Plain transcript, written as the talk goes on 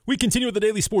We continue with the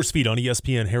Daily Sports Feed on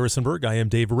ESPN Harrisonburg. I am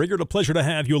Dave Riggert. A pleasure to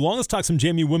have you along. Let's talk some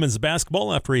JMU women's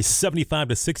basketball after a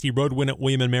 75-60 road win at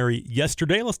William & Mary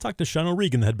yesterday. Let's talk to Sean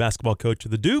O'Regan, the head basketball coach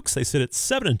of the Dukes. They sit at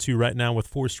 7-2 right now with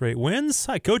 4 straight wins.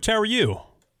 Hi, Coach. How are you?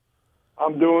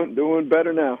 I'm doing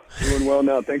better now. Doing well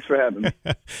now. Thanks for having me.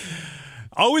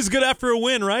 Always good after a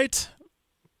win, right?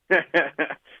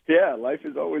 Yeah, life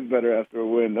is always better after a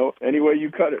win. No, any way you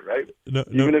cut it, right?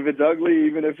 Even if it's ugly,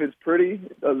 even if it's pretty,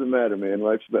 it doesn't matter, man.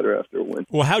 Life's better after a win.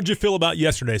 Well, how'd you feel about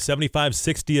yesterday?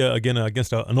 75-60 again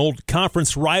against an old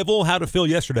conference rival. How'd it feel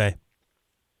yesterday?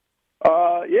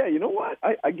 Yeah, you know what?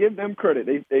 I give them credit.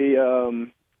 They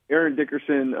Aaron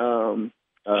Dickerson.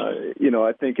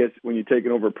 I think when you're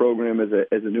taking over a program as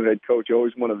a new head coach, you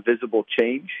always want a visible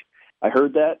change. I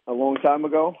heard that a long time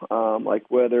ago. Like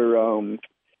whether.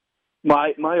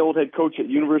 My old head coach at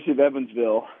University of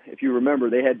Evansville, if you remember,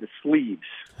 they had the sleeves,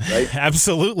 right?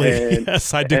 Absolutely.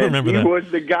 Yes, I do remember that. He was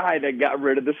the guy that got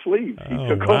rid of the sleeves. He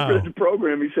took over the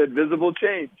program. He said visible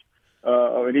change,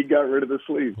 and he got rid of the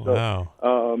sleeves. Wow.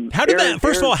 So, how did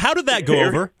that go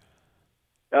over?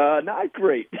 Not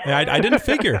great. I didn't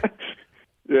figure.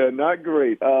 Yeah, not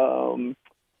great.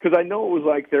 Because I know it was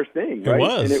like their thing, right? It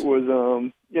was. And it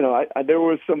was, there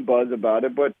was some buzz about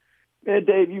it, but. Man,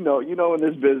 Dave, you know, in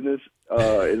this business,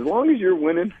 as long as you're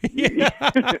winning,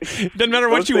 doesn't matter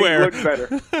what you wear. Look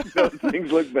better. Those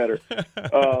things look better.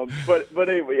 But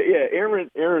anyway, yeah,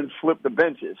 Aaron flipped the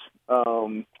benches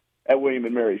at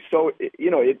William & Mary. So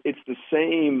it's the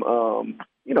same,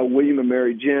 William &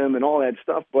 Mary gym and all that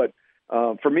stuff. But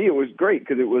for me, it was great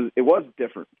because it was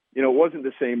different. It wasn't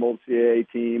the same old CAA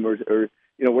team or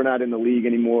we're not in the league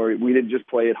anymore. We didn't just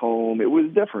play at home. It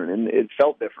was different, and it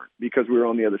felt different because we were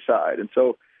on the other side. And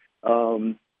so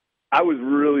I was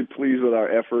really pleased with our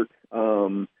effort.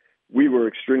 We were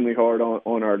extremely hard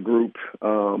on our group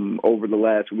over the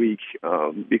last week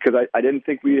because I didn't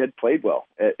think we had played well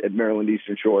at Maryland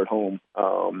Eastern Shore at home.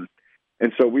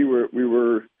 And so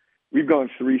we've gone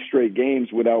 3 straight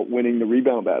games without winning the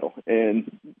rebound battle,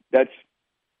 and that's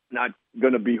not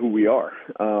going to be who we are.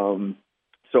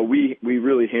 So we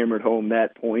really hammered home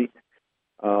that point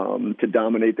to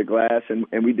dominate the glass,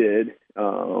 and we did.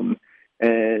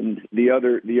 And the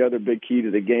other big key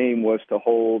to the game was to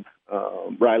hold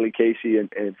Riley Casey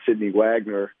and Sydney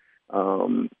Wagner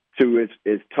to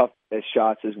as tough as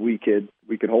shots as we could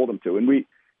hold them to. And we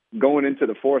going into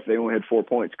the fourth, they only had 4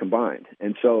 points combined,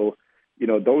 and so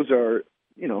those are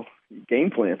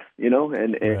game plan,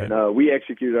 and we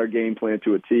executed our game plan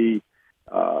to a T.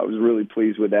 I was really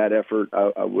pleased with that effort.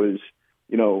 I was,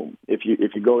 if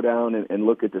you go down and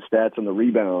look at the stats on the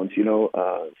rebounds,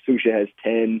 Susha has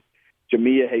 10,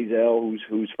 Jamia Hazel,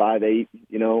 who's 5'8",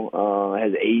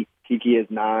 has 8, Kiki has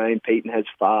 9, Peyton has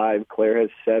 5, Claire has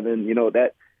 7.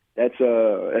 That's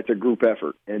a group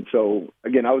effort. And so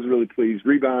again, I was really pleased.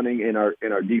 Rebounding and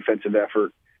our defensive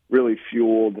effort really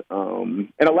fueled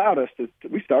and allowed us to.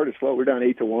 We started slow. We're down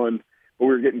 8-1, but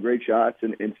we were getting great shots,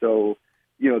 and so.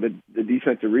 The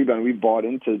defensive rebound, we bought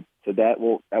into that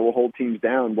will hold teams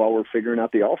down while we're figuring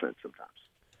out the offense sometimes.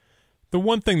 The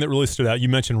one thing that really stood out, you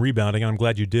mentioned rebounding, and I'm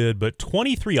glad you did, but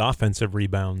 23 offensive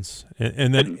rebounds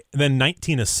and then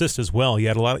 19 assists as well. You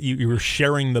had a lot. You were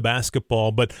sharing the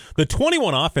basketball, but the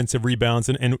 21 offensive rebounds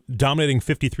and dominating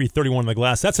 53-31 on the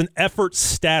glass, that's an effort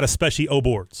stat, especially O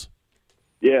boards.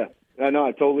 Yeah, I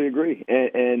totally agree.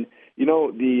 And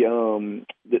the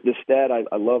stat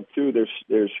I love too.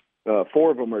 There's 4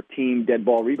 of them are team dead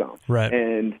ball rebounds. Right.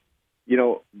 And,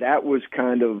 that was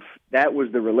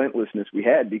the relentlessness we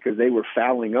had because they were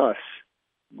fouling us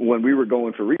when we were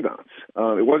going for rebounds.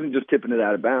 It wasn't just tipping it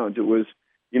out of bounds. It was,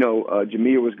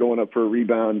 Jamia was going up for a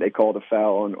rebound. They called a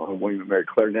foul on William & Mary.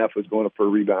 Claire Neff was going up for a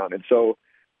rebound. And so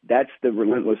that's the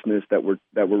relentlessness that we're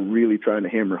really trying to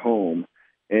hammer home.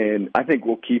 And I think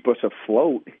will keep us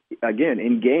afloat, again,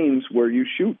 in games where you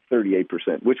shoot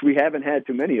 38%, which we haven't had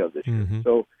too many of this year. Mm-hmm.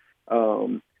 So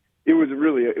it was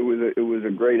a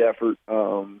great effort.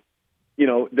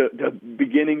 The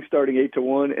beginning starting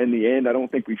 8-1 and the end, I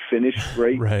don't think we finished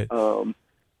great. Right.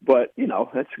 But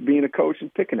that's being a coach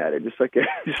and picking at it, just like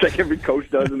every coach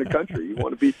does in the country. You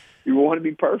want to be perfect. You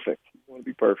want to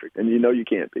be perfect, and you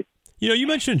can't be. You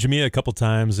mentioned Jamia a couple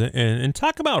times, and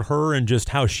talk about her and just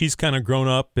how she's kind of grown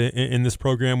up in this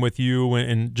program with you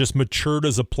and just matured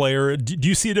as a player. Do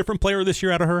you see a different player this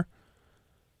year out of her?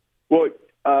 Well,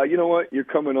 you know what? You're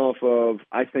coming off of,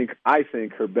 I think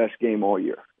her best game all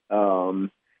year.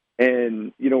 And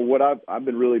what I've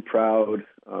been really proud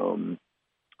of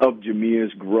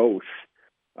Jamia's growth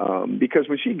because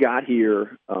when she got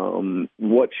here,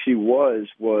 what she was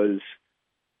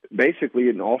basically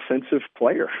an offensive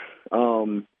player.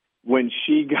 when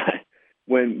she got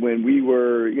when we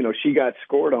were, she got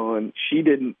scored on, she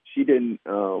didn't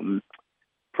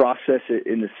process it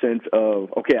in the sense of,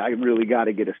 okay, I really got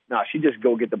to get a. Nah, she just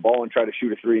go get the ball and try to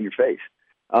shoot a three in your face.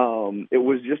 It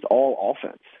was just all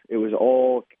offense. It was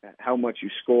all how much you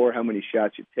score, how many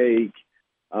shots you take,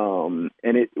 and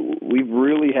we've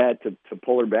really had to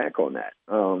pull her back on that.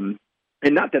 And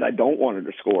not that I don't want her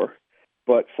to score,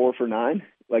 but 4 for 9,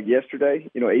 like yesterday,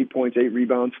 8 points, 8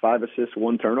 rebounds, 5 assists,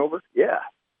 1 turnover. Yeah,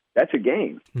 that's a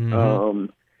game. Mm-hmm.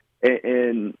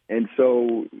 And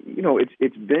so,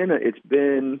 it's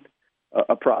been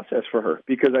a process for her,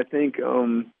 because I think,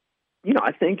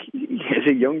 I think as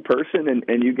a young person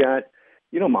and you got,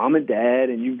 mom and dad,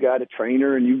 and you got a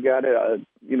trainer, and you got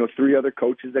 3 other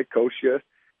coaches that coach you.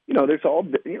 There's all,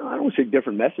 I don't want to say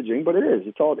different messaging, but it is.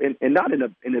 It's all, and not in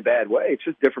a bad way. It's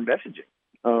just different messaging.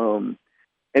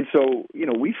 And so,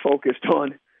 we focused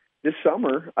on this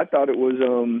summer. I thought it was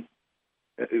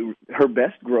her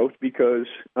best growth, because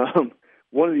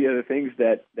one of the other things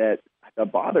that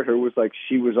bothered her was like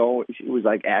she was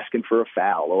like asking for a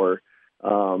foul, or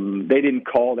they didn't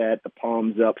call that the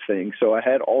palms up thing. So I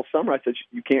had all summer, I said,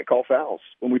 you can't call fouls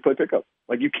when we play pickup.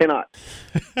 Like, you cannot.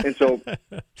 And so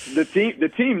the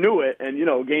team knew it,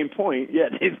 and game point, yeah,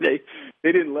 they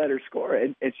didn't let her score,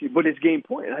 but it's game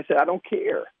point. And I said, I don't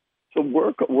care. So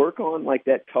work on like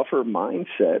that tougher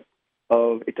mindset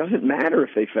of, it doesn't matter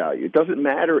if they foul you. It doesn't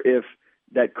matter if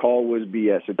that call was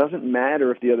BS. It doesn't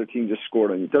matter if the other team just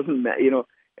scored on you. It doesn't matter,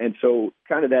 and so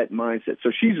kind of that mindset.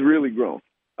 So she's really grown.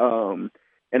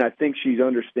 And I think she's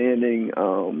understanding,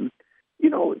 I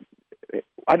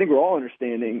think we're all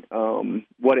understanding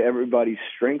what everybody's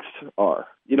strengths are.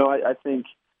 I think,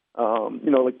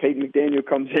 like Peyton McDaniel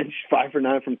comes in, she's 5 for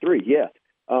 9 from 3. Yeah.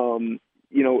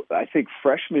 I think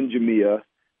freshman Jamia,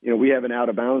 we have an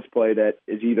out-of-bounds play that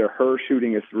is either her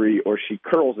shooting a 3 or she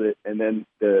curls it, and then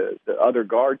the other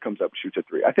guard comes up and shoots a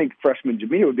 3. I think freshman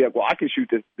Jamia would be like, well, I can shoot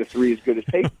the 3 as good as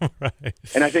Peyton. Right.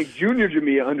 And I think junior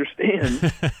Jamia understands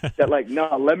that, like,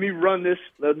 no, let me run this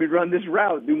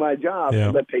route, do my job,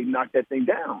 and let Peyton knock that thing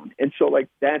down. And so, like,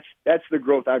 that's the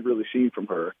growth I've really seen from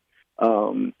her.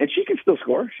 And she can still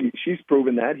score. She's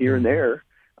proven that here and there.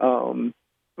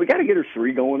 We got to get her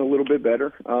 3 going a little bit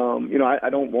better. I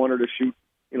don't want her to shoot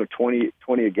 20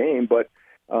 a game, but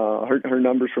her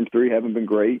numbers from 3 haven't been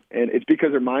great, and it's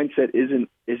because her mindset isn't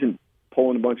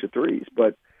pulling a bunch of threes.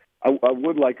 But I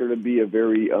would like her to be a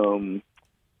very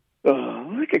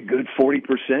like a good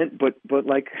 40%, but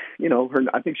like her.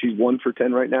 I think she's 1 for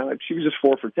 10 right now. If she was just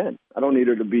 4 for 10, I don't need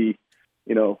her to be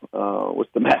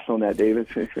what's the math on that, David?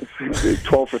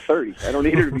 12 for 30. I don't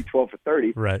need her to be 12 for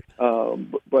 30. Right.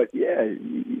 But yeah,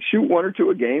 shoot 1 or 2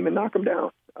 a game and knock them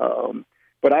down.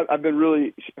 But I've been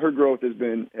really, her growth has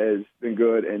been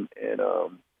good, and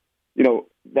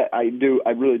that I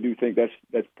really do think that's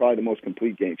probably the most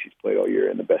complete game she's played all year,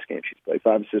 and the best game she's played.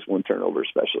 5 assists, 1 turnover,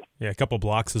 especially. Yeah, a couple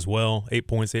blocks as well, 8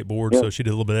 points, 8 boards. Yeah. So she did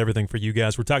a little bit of everything for you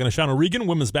guys. We're talking to Shauna Regan,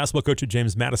 women's basketball coach at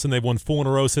James Madison. They've won 4 in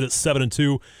a row, sit at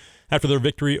 7-2 after their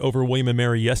victory over William &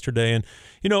 Mary yesterday. And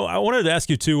I wanted to ask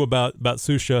you too about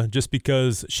Susha, just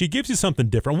because she gives you something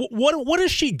different. What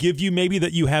does she give you maybe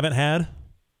that you haven't had?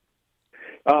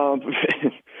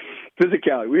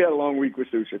 Physicality. We had a long week with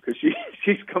Susha because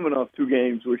she's coming off 2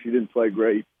 games where she didn't play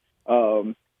great.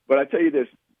 But I tell you this,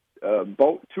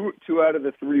 both two out of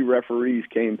the 3 referees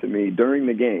came to me during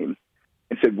the game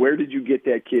and said, "Where did you get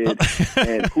that kid?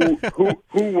 And who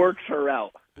works her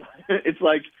out?" It's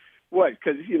like, what?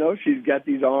 Because she's got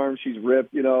these arms, she's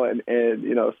ripped, and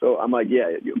so I'm like,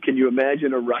 yeah. Can you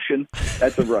imagine a Russian?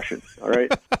 That's a Russian, all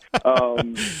right.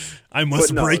 I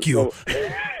must break you.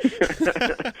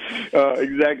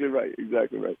 Exactly right.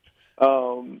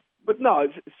 But no,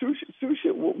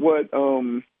 Susha. What?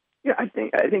 I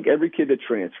think every kid that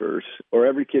transfers, or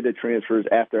every kid that transfers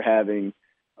after having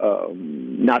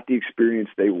not the experience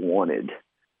they wanted,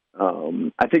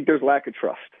 I think there's lack of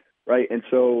trust, right? And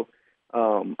so.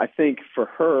 I think for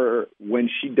her, when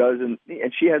she doesn't,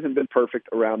 and she hasn't been perfect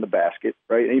around the basket,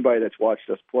 right? Anybody that's watched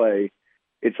us play,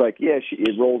 it's like, yeah,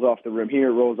 it rolls off the rim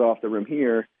here, rolls off the rim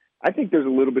here. I think there's a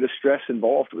little bit of stress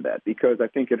involved with that, because I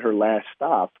think at her last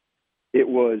stop, it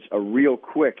was a real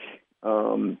quick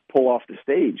pull off the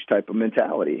stage type of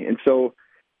mentality. And so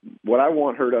what I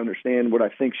want her to understand, what I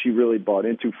think she really bought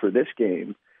into for this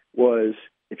game, was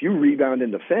if you rebound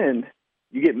and defend,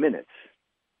 you get minutes.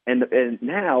 And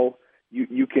now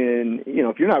you can,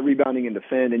 if you're not rebounding and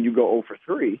defend and you go 0 for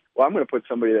 3, well, I'm going to put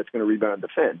somebody that's going to rebound and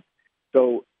defend.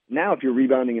 So now if you're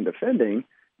rebounding and defending,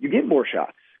 you get more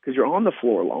shots because you're on the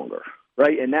floor longer,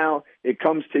 right? And now it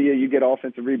comes to you, you get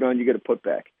offensive rebound, you get a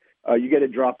putback. You get a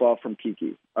drop off from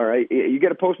Kiki. All right, you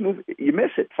get a post move, you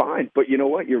miss it, fine. But you know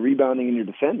what? You're rebounding and you're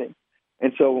defending.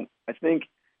 And so I think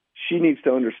she needs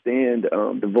to understand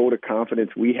the vote of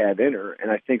confidence we have in her,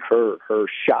 and I think her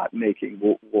shot making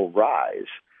will rise.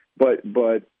 But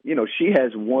you know, she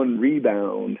has 1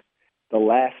 rebound the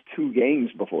last 2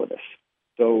 games before this.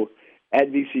 So at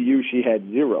VCU she had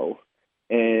 0,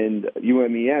 and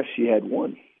UMES she had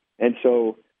 1. And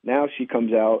so now she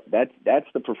comes out. That's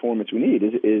the performance we need.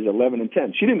 Is 11 and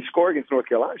 10. She didn't score against North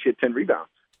Carolina. She had 10 rebounds.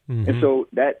 Mm-hmm. And so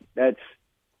that's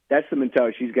the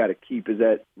mentality she's got to keep. Is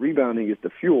that rebounding is the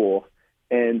fuel,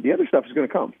 and the other stuff is going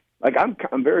to come. Like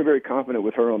I'm very, very confident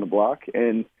with her on the block,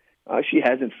 and she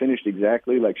hasn't finished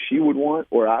exactly like she would want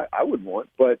or I would want,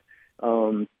 but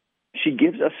she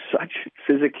gives us such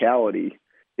physicality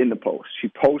in the post. She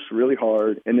posts really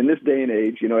hard, and in this day and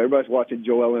age, you know, everybody's watching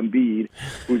Joel Embiid,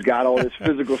 who's got all this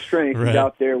physical strength. Right. He's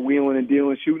out there wheeling and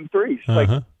dealing, shooting threes. Like,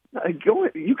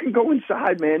 you can go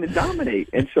inside, man, and dominate.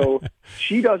 And so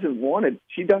she doesn't want it.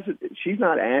 She's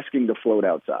not asking to float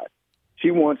outside.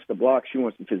 She wants the block. She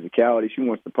wants the physicality. She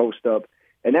wants the post up,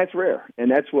 and that's rare.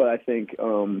 And that's what I think.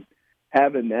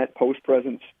 Having that post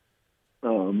presence.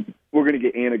 We're going to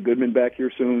get Anna Goodman back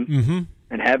here soon,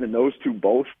 and having those two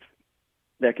both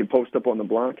that can post up on the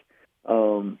block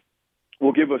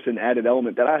will give us an added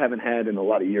element that I haven't had in a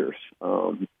lot of years.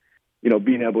 You know,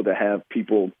 being able to have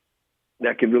people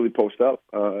that can really post up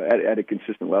at a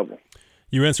consistent level.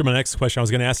 You answered my next question. I was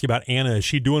going to ask you about Anna. Is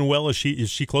she doing well? Is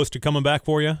she close to coming back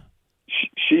for you?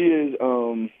 She is.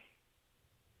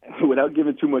 Without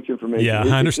giving too much information. Yeah,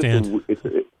 I understand.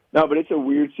 No, but it's a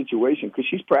weird situation because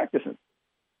she's practicing.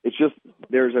 It's just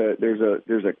there's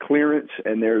a clearance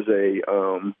and there's a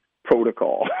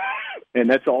protocol, and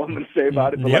that's all I'm going to say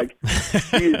about it. But like,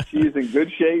 she is in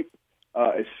good shape.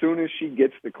 As soon as she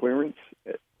gets the clearance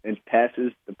and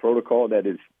passes the protocol that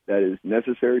is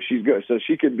necessary, she's good. So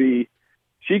she could be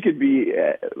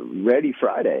ready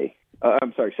Saturday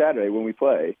when we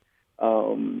play.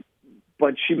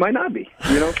 But she might not be.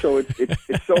 You know, so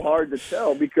it's so hard to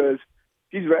tell because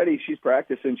she's ready, she's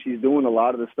practicing, she's doing a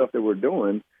lot of the stuff that we're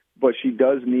doing, but she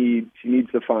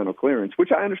needs the final clearance,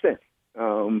 which I understand.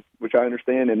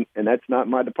 And that's not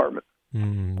my department.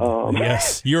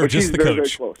 Yes, you're just the very,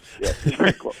 coach. Very close. Yeah, she's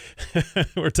very close.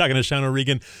 We're talking to Sean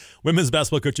O'Regan, women's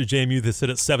basketball coach at JMU. They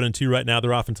sit at 7-2 right now.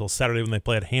 They're off until Saturday when they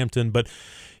play at Hampton. But,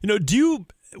 you know,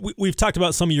 we've talked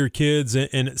about some of your kids,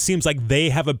 and it seems like they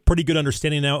have a pretty good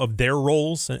understanding now of their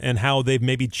roles and how they've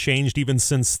maybe changed even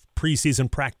since preseason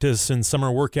practice and summer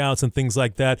workouts and things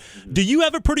like that. Do you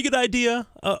have a pretty good idea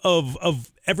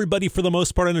of everybody for the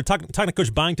most part? And talking to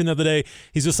Coach Byington the other day,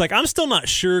 he's just like, I'm still not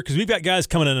sure because we've got guys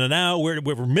coming in and out. We're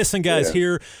missing guys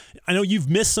here. I know you've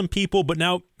missed some people, but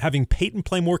now having Peyton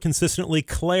play more consistently,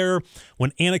 Claire,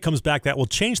 when Anna comes back, that will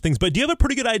change things. But do you have a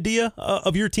pretty good idea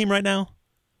of your team right now?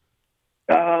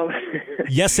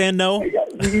 Yes and no.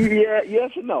 Yeah,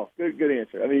 yes and no. Good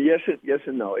answer. I mean, yes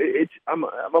and no. I'm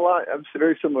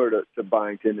very similar to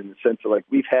Byington in the sense of like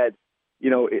we've had, you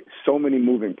know, so many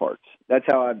moving parts. That's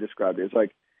how I've described it. It's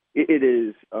like it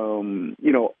is, you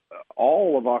know,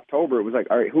 all of October. It was like,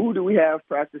 all right, who do we have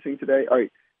practicing today? All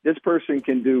right, this person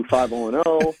can do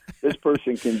 5-on-0. This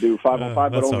person can do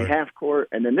 5-on-5, but only half court,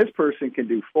 and then this person can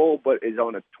do full, but is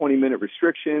on a 20-minute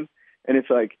restriction. And it's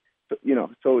like, you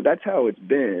know, so that's how it's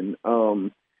been.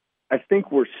 I think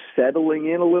we're settling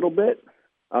in a little bit.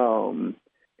 And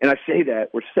I say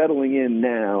that we're settling in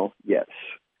now. Yes.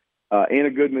 Anna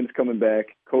Goodman's coming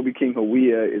back. Kobe King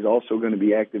Hawea is also going to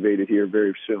be activated here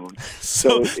very soon.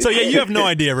 So yeah, you have no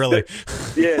idea really.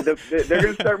 They're going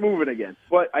to start moving again.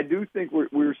 But I do think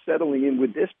we're settling in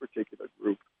with this particular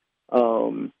group.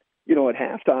 You know, at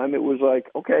halftime, it was like,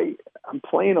 okay, I'm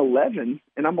playing 11,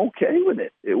 and I'm okay with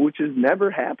it, which has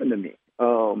never happened to me,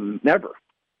 never.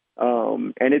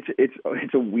 And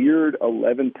it's a weird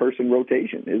 11-person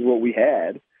rotation is what we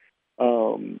had.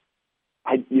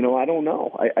 I don't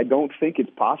know. I don't think it's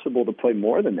possible to play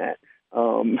more than that.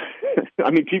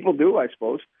 I mean, people do, I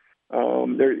suppose.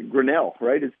 They're Grinnell,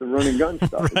 right? It's the run and gun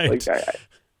stuff. Right. It's like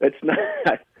that's not.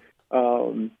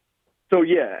 So,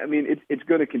 yeah, I mean, it's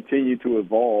going to continue to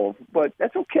evolve, but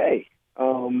that's okay.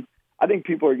 I think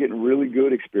people are getting really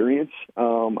good experience.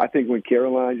 I think when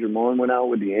Caroline Germain went out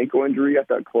with the ankle injury, I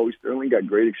thought Chloe Sterling got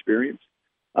great experience.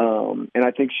 And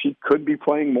I think she could be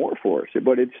playing more for us.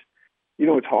 But it's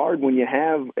hard when you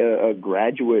have a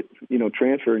graduate,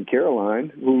 transfer in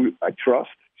Caroline, who I trust.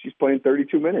 She's playing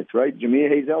 32 minutes, right? Jamia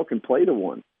Hazel can play to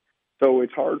one. So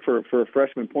it's hard for a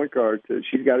freshman point guard.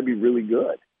 She's got to be really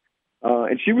good.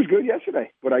 And she was good yesterday,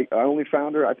 but I only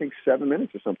found her, I think, 7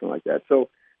 minutes or something like that. So,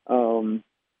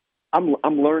 I'm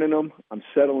learning them. I'm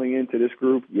settling into this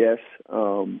group, yes.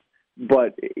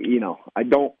 But I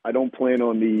don't plan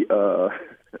on the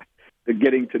the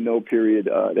getting to know period.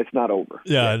 That's not over.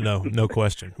 Yeah, no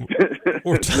question.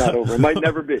 It's not over. It might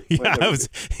never be.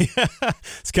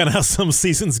 It's kind of how some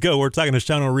seasons go. We're talking to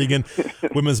Sean O'Regan,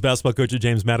 women's basketball coach at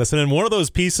James Madison, and one of those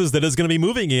pieces that is going to be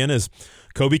moving in is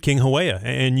Kobe King-Hawea,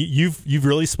 and you've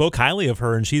really spoke highly of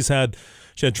her, and she had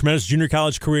a tremendous junior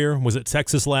college career, was at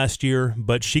Texas last year,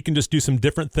 but she can just do some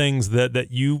different things that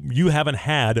you haven't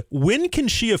had. When can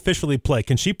she officially play?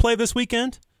 Can she play this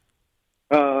weekend?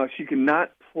 She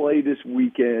cannot play this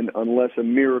weekend unless a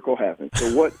miracle happens.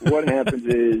 So what happens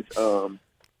is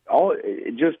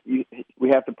we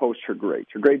have to post her grades.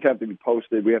 Her grades have to be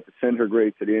posted. We have to send her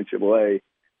grades to the NCAA,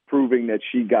 proving that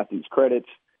she got these credits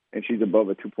and she's above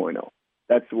a 2.0.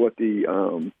 That's what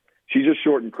she just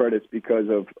shortened credits because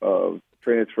of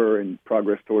transfer and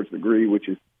progress towards degree, which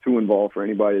is too involved for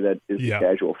anybody that is a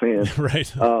casual fan. Right.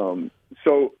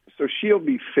 So she'll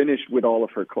be finished with all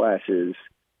of her classes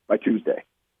by Tuesday.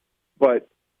 But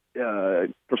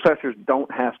professors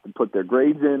don't have to put their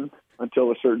grades in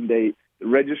until a certain date. The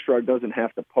registrar doesn't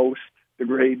have to post the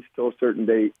grades till a certain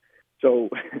date. So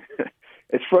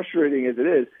as frustrating as it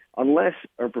is, unless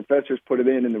our professors put it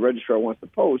in and the registrar wants to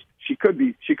post, she could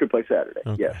play Saturday.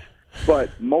 Okay. Yes.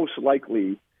 But most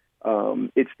likely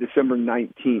it's December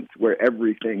 19th where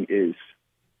everything is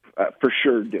for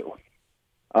sure due.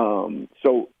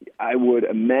 So I would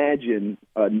imagine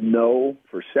a no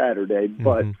for Saturday,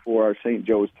 but for our St.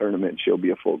 Joe's tournament, she'll be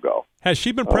a full go. Has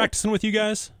she been practicing with you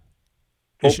guys?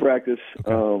 Full practice.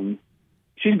 Okay.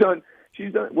 She's done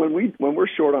when we're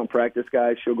short on practice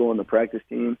guys, she'll go on the practice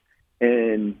team,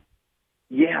 and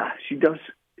she does.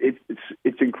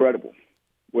 It's incredible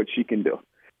what she can do.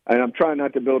 And I'm trying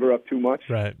not to build her up too much.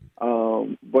 Right.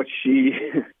 But she,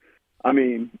 I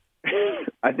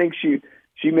think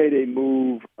she made a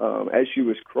move as she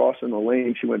was crossing the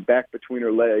lane. She went back between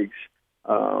her legs,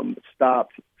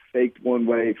 stopped, faked one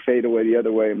way, fade away the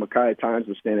other way, and Micaiah Times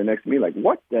was standing next to me like,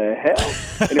 what the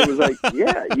hell? And it was like,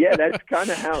 yeah, that's kind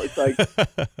of how it's like.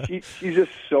 She's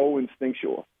just so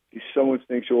instinctual. She's so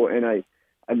instinctual, and I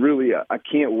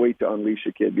can't wait to unleash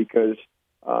the kid because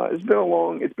it's been a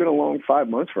long 5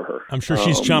 months for her. I'm sure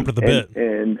she's chomped at the bit.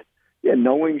 And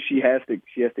knowing she has to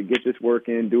get this work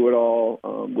in, do it all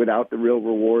without the real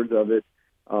rewards of it.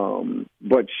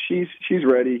 But she's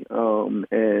ready,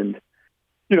 and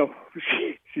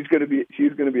she's going to be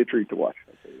a treat to watch.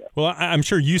 I'll tell you that. Well, I'm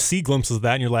sure you see glimpses of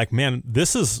that, and you're like, man,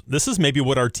 this is maybe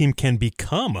what our team can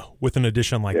become with an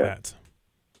addition like that.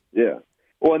 Yeah.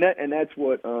 Well, and that's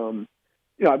what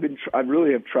I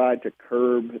really have tried to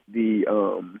curb the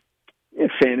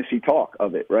fantasy talk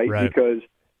of it, right? Because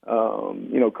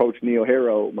Coach Neil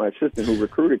Harrow, my assistant who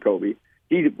recruited Kobe,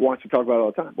 he wants to talk about it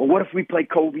all the time. Well, what if we play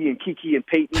Kobe and Kiki and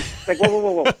Peyton? It's like,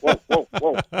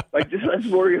 whoa. Like, just let's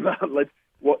worry about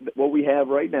what we have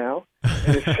right now.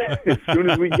 And as soon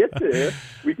as we get to there,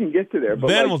 we can get to there. But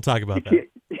then we'll talk about that.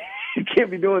 You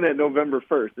can't be doing that November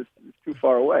 1st. It's too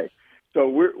far away. So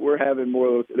we're having more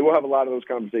of those. We'll have a lot of those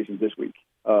conversations this week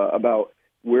about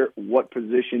what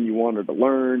position you want her to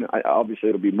learn. Obviously,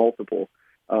 it'll be multiple.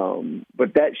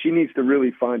 But that she needs to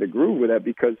really find a groove with that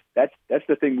because that's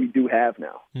the thing we do have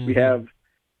now. Mm-hmm. We have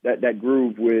that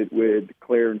groove with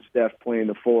Claire and Steph playing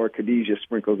the four. Khadijah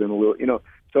sprinkles in a little,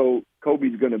 So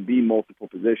Kobe's going to be multiple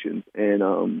positions,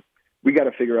 and we got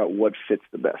to figure out what fits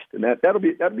the best. And that'll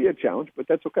be a challenge, but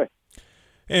that's okay.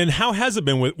 And how has it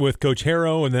been with Coach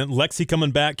Harrow and then Lexi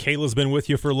coming back? Kayla's been with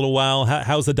you for a little while.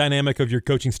 How's the dynamic of your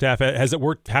coaching staff? Has it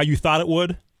worked how you thought it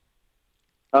would?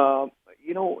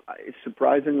 It's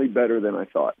surprisingly better than I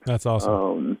thought. That's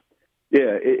awesome.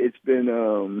 It's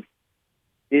been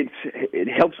it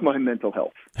helps my mental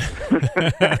health.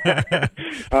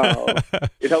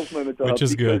 It helps my mental health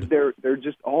because good. They're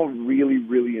just all really,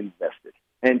 really invested.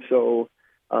 And so,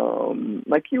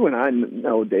 like you and I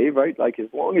know, Dave, right? Like as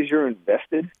long as you're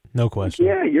invested, no question.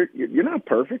 You're not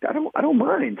perfect. I don't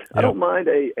mind. Yep. I don't mind.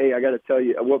 Hey, I got to tell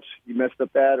you, whoops, you messed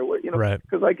up that, or what, right?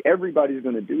 Because like everybody's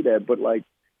going to do that, but like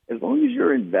as long as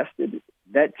you're invested,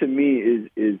 that to me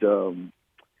is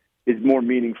more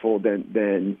meaningful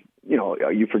than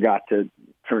you forgot to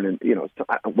turn in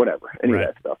whatever any of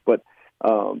that stuff. But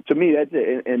to me, that's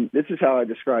it. And this is how I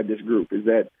describe this group: is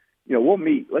that we'll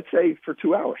meet, let's say, for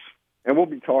 2 hours. And we'll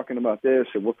be talking about this,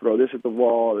 and we'll throw this at the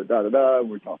wall, and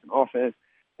we're talking offense.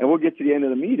 And we'll get to the end of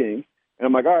the meeting, and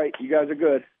I'm like, all right, you guys are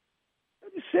good.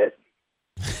 Just sit.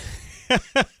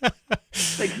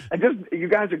 You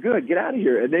guys are good. Get out of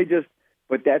here. And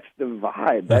but that's the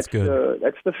vibe. That's good.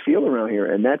 That's the feel around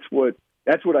here. And that's what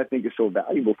I think is so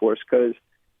valuable for us because,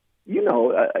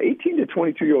 18 to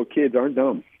 22-year-old kids aren't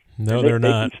dumb. No, they're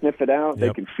not. They can sniff it out. Yep.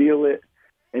 They can feel it.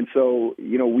 And so,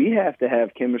 we have to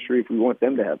have chemistry if we want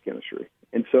them to have chemistry.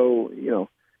 And so,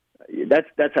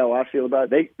 that's how I feel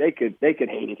about it. They could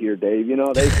hate it here, Dave. They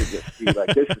could just be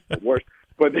like, this is the worst.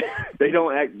 But they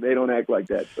don't act like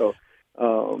that. So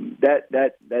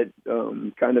that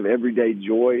kind of everyday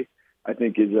joy, I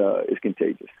think, is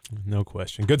contagious. No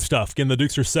question. Good stuff. Again, the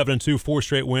Dukes are 7-2, 4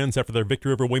 straight wins after their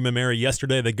victory over William & Mary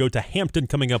yesterday. They go to Hampton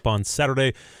coming up on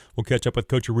Saturday. We'll catch up with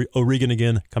Coach O'Regan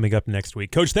again coming up next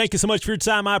week. Coach, thank you so much for your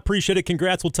time. I appreciate it.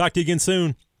 Congrats. We'll talk to you again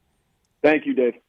soon. Thank you, Dave.